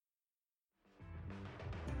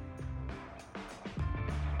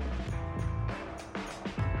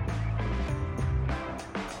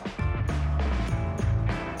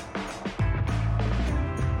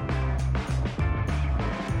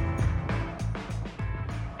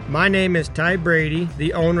My name is Ty Brady,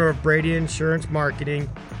 the owner of Brady Insurance Marketing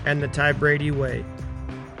and the Ty Brady Way.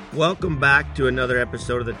 Welcome back to another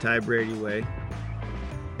episode of the Ty Brady Way.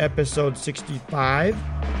 Episode 65.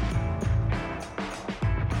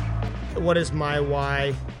 What is my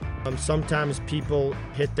why? Sometimes people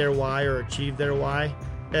hit their why or achieve their why.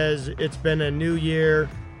 As it's been a new year,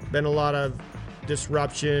 been a lot of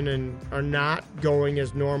disruption and are not going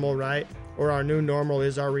as normal, right? Or our new normal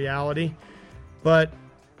is our reality. But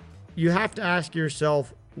you have to ask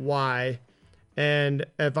yourself why. And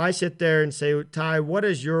if I sit there and say, Ty, what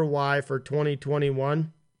is your why for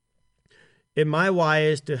 2021? And my why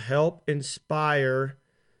is to help inspire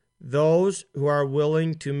those who are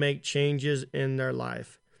willing to make changes in their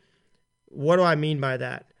life. What do I mean by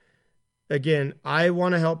that? Again, I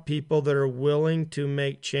want to help people that are willing to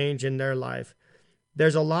make change in their life.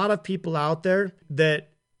 There's a lot of people out there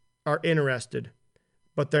that are interested,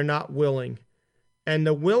 but they're not willing. And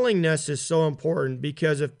the willingness is so important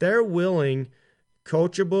because if they're willing,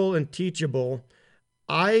 coachable and teachable,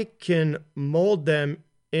 I can mold them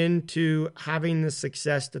into having the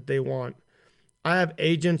success that they want. I have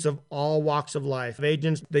agents of all walks of life.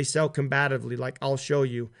 Agents, they sell combatively, like I'll show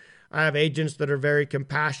you. I have agents that are very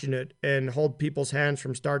compassionate and hold people's hands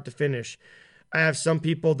from start to finish. I have some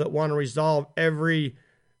people that want to resolve every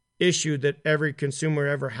issue that every consumer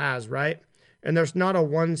ever has, right? And there's not a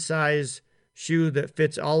one size shoe that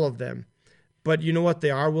fits all of them. But you know what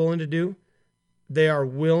they are willing to do? They are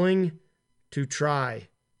willing to try.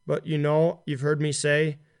 But you've heard me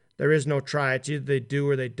say, there is no try. It's either they do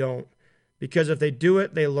or they don't. Because if they do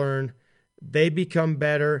it, they learn. They become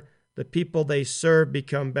better. The people they serve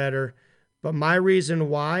become better. But my reason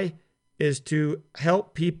why is to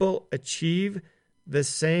help people achieve the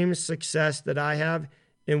same success that I have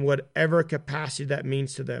in whatever capacity that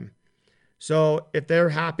means to them. So if they're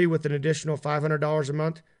happy with an additional $500 a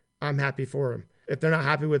month, I'm happy for them. If they're not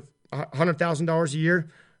happy with $100,000 a year,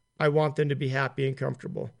 I want them to be happy and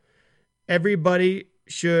comfortable. Everybody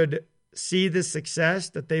should see the success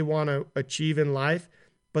that they want to achieve in life,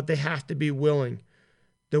 but they have to be willing.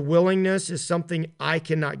 The willingness is something I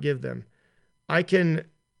cannot give them. I can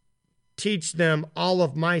teach them all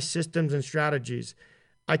of my systems and strategies.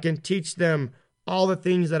 I can teach them all the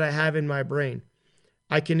things that I have in my brain.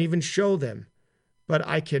 I can even show them, but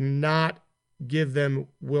I cannot give them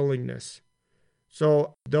willingness.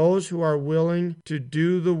 So those who are willing to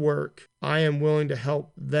do the work, I am willing to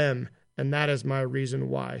help them, and that is my reason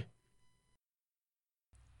why.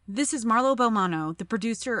 This is Marlo Belmano, the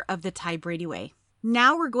producer of The Ty Brady Way.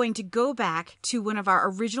 Now we're going to go back to one of our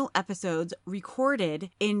original episodes recorded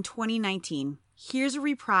in 2019. Here's a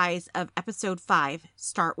reprise of episode 5,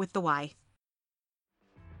 Start with the Why.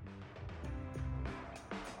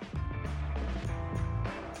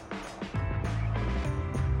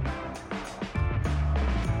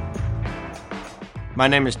 My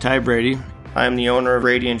name is Ty Brady. I am the owner of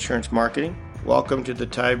Brady Insurance Marketing. Welcome to the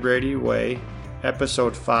Ty Brady Way,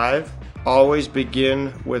 episode 5. Always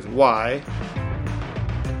begin with why.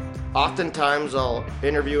 Oftentimes I'll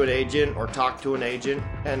interview an agent or talk to an agent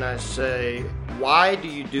and I say, why do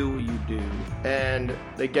you do what you do? And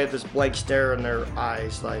they get this blank stare in their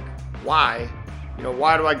eyes like, why?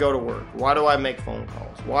 Why do I go to work? Why do I make phone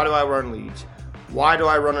calls? Why do I run leads? Why do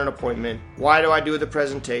I run an appointment? Why do I do the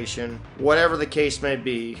presentation? Whatever the case may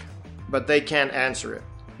be, but they can't answer it.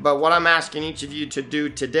 But what I'm asking each of you to do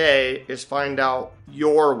today is find out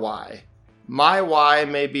your why. My why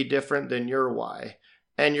may be different than your why,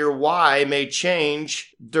 and your why may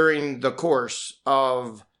change during the course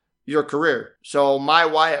of your career. So my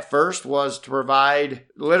why at first was to provide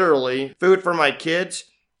literally food for my kids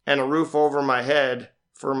and a roof over my head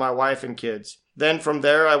for my wife and kids. Then from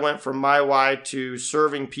there, I went from my why to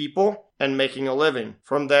serving people and making a living.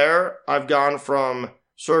 From there, I've gone from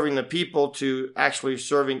serving the people to actually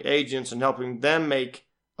serving agents and helping them make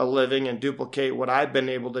a living and duplicate what I've been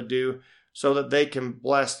able to do so that they can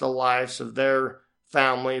bless the lives of their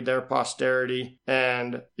family, their posterity,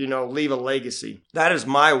 and, leave a legacy. That is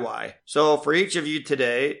my why. So for each of you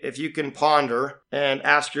today, if you can ponder and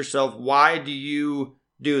ask yourself, why do you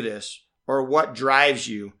do this? Or what drives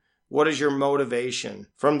you? What is your motivation?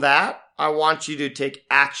 From that, I want you to take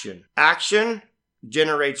action. Action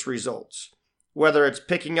generates results. Whether it's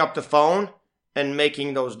picking up the phone and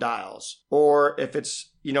making those dials, or if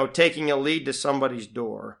it's, taking a lead to somebody's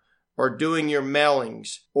door, or doing your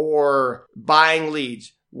mailings, or buying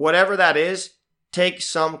leads, whatever that is, take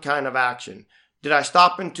some kind of action. Did I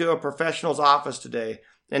stop into a professional's office today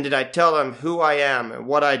and did I tell them who I am and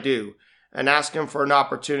what I do and ask them for an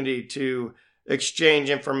opportunity to exchange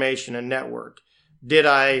information and network? Did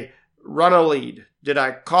I run a lead? Did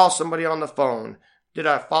I call somebody on the phone? Did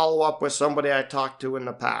I follow up with somebody I talked to in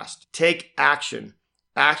the past? Take action.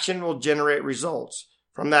 Action will generate results.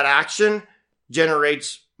 From that action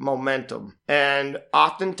generates momentum. And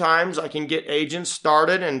oftentimes I can get agents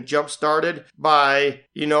started and jump started by,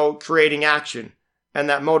 creating action. And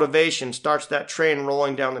that motivation starts that train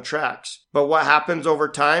rolling down the tracks. But what happens over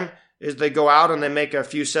time is they go out and they make a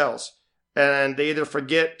few sales. And they either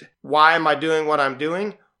forget, why am I doing what I'm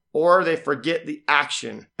doing? Or they forget the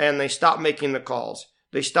action and they stop making the calls.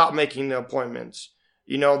 They stop making the appointments.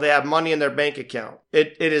 They have money in their bank account.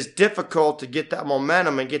 It is difficult to get that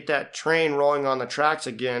momentum and get that train rolling on the tracks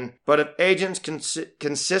again. But if agents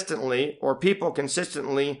consistently, or people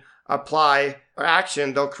consistently apply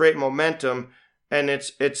action, they'll create momentum. And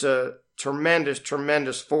it's a tremendous,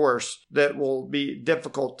 tremendous force that will be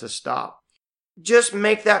difficult to stop. Just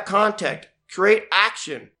make that contact. Create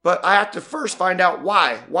action. But I have to first find out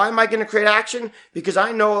why. Why am I going to create action? Because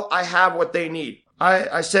I know I have what they need.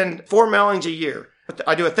 I send 4 mailings a year.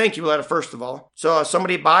 I do a thank you letter, first of all. So if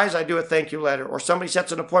somebody buys, I do a thank you letter. Or somebody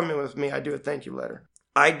sets an appointment with me, I do a thank you letter.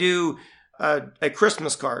 I do a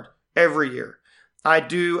Christmas card every year. I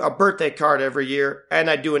do a birthday card every year. And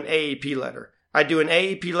I do an AAP letter. I do an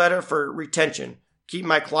AAP letter for retention. Keep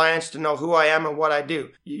my clients to know who I am and what I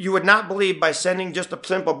do. You would not believe, by sending just a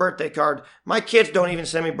simple birthday card. My kids don't even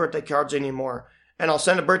send me birthday cards anymore. And I'll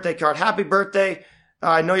send a birthday card. Happy birthday.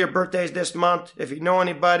 I know your birthday is this month. If you know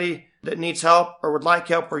anybody that needs help or would like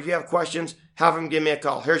help, or you have questions, have them give me a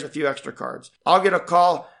call. Here's a few extra cards. I'll get a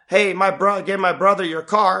call. Hey, give my brother your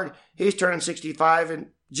card. He's turning 65 in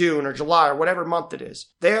June or July or whatever month it is.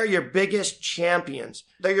 They're your biggest champions.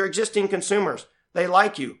 They're your existing consumers. They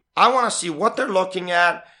like you. I want to see what they're looking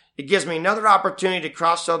at. It gives me another opportunity to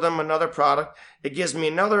cross-sell them another product. It gives me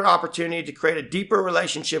another opportunity to create a deeper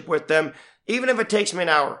relationship with them. Even if it takes me an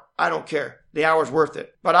hour, I don't care. The hour's worth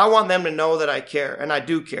it. But I want them to know that I care, and I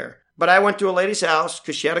do care. But I went to a lady's house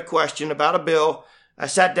because she had a question about a bill. I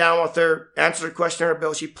sat down with her, answered a question on her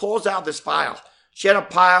bill. She pulls out this file. She had a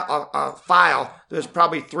file that was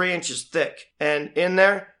probably 3 inches thick. And in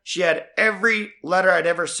there, she had every letter I'd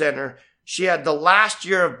ever sent her. She had the last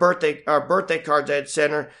year of birthday cards I had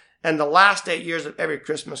sent her, and the last 8 years of every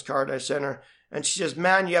Christmas card I sent her. And she says,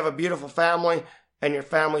 man, you have a beautiful family, and your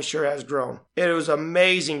family sure has grown. It was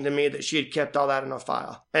amazing to me that she had kept all that in a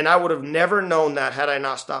file. And I would have never known that had I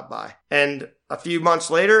not stopped by. And a few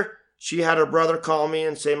months later, she had her brother call me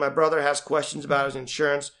and say, my brother has questions about his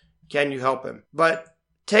insurance. Can you help him? But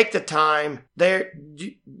take the time.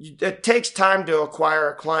 It takes time to acquire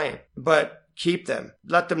a client, but keep them.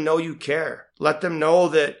 Let them know you care. Let them know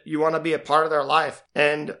that you want to be a part of their life.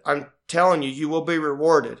 And I'm telling you, you will be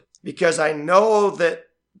rewarded, because I know that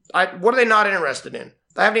what are they not interested in?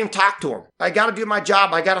 I haven't even talked to them. I got to do my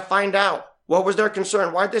job. I got to find out. What was their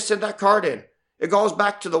concern? Why did they send that card in? It goes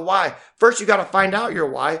back to the why. First, you got to find out your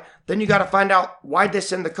why. Then you got to find out why they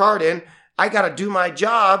send the card in. I got to do my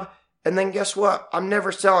job. And then guess what? I'm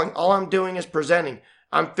never selling. All I'm doing is presenting.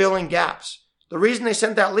 I'm filling gaps. The reason they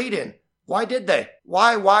sent that lead in, why did they?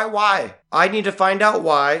 Why? I need to find out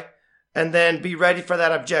why and then be ready for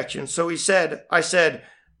that objection. So I said,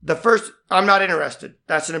 the first, I'm not interested.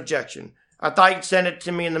 That's an objection. I thought you'd send it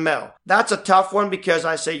to me in the mail. That's a tough one, because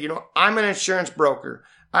I say, I'm an insurance broker.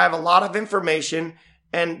 I have a lot of information.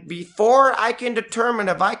 And before I can determine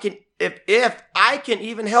if I can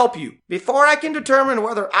even help you, before I can determine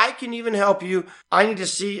whether I can even help you, I need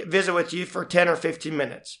to visit with you for 10 or 15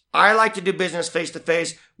 minutes. I like to do business face to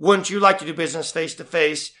face. Wouldn't you like to do business face to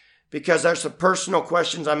face? Because there's some personal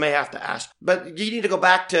questions I may have to ask. But you need to go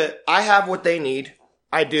back to, I have what they need.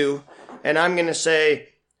 I do. And I'm going to say,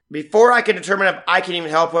 before I can determine if I can even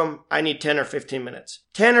help them, I need 10 or 15 minutes.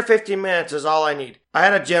 10 or 15 minutes is all I need. I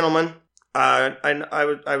had a gentleman.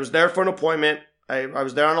 I was there for an appointment. I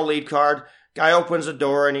was there on a lead card. Guy opens the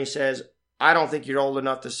door and he says, I don't think you're old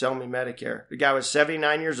enough to sell me Medicare. The guy was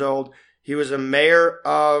 79 years old. He was a mayor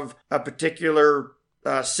of a particular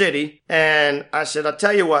city. And I said, I'll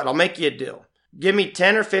tell you what, I'll make you a deal. Give me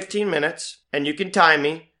 10 or 15 minutes and you can time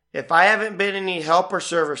me. If I haven't been any help or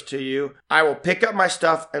service to you, I will pick up my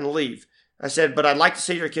stuff and leave. I said, but I'd like to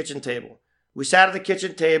see your kitchen table. We sat at the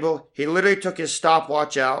kitchen table. He literally took his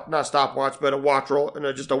stopwatch out, not stopwatch, but a watch roll,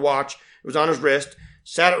 and just a watch. It was on his wrist.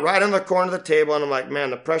 Sat it right on the corner of the table, and I'm like, man,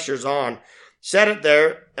 the pressure's on. Set it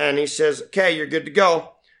there, and he says, okay, you're good to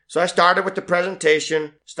go. So I started with the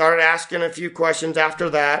presentation, started asking a few questions after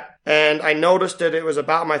that, and I noticed that it was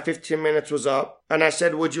about my 15 minutes was up. And I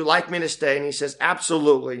said, would you like me to stay? And he says,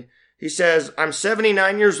 absolutely. He says, I'm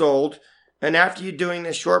 79 years old, and after you doing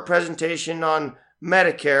this short presentation on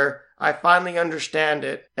Medicare, I finally understand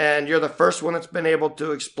it, and you're the first one that's been able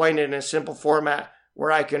to explain it in a simple format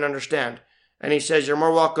where I can understand. And he says, you're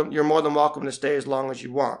more than welcome to stay as long as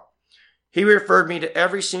you want. He referred me to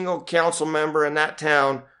every single council member in that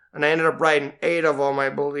town, and I ended up writing 8 of them, I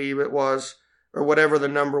believe it was, or whatever the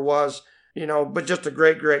number was, but just a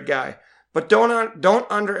great, great guy. But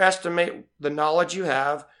don't underestimate the knowledge you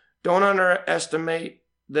have. Don't underestimate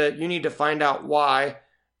that you need to find out why,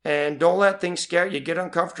 and don't let things scare you. Get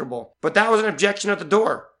uncomfortable. But that was an objection at the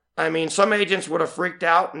door. I mean, some agents would have freaked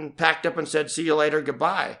out and packed up and said, see you later,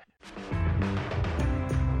 goodbye.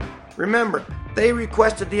 Remember, they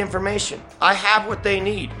requested the information. I have what they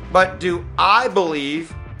need. But do I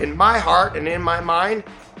believe in my heart and in my mind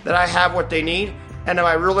that I have what they need? And am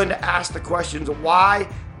I willing to ask the questions why?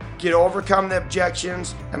 Overcome the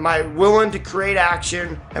objections? Am I willing to create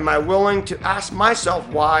action? Am I willing to ask myself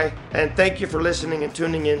why? And thank you for listening and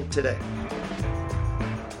tuning in today.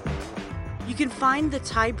 You can find The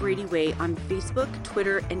Ty Brady Way on Facebook,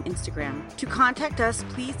 Twitter, and Instagram. To contact us,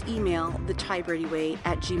 please email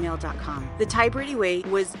thetybradyway@gmail.com. The Ty Brady Way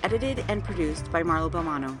was edited and produced by Marlo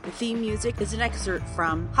Belmano. The theme music is an excerpt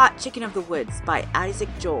from Hot Chicken of the Woods by Isaac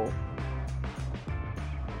Joel.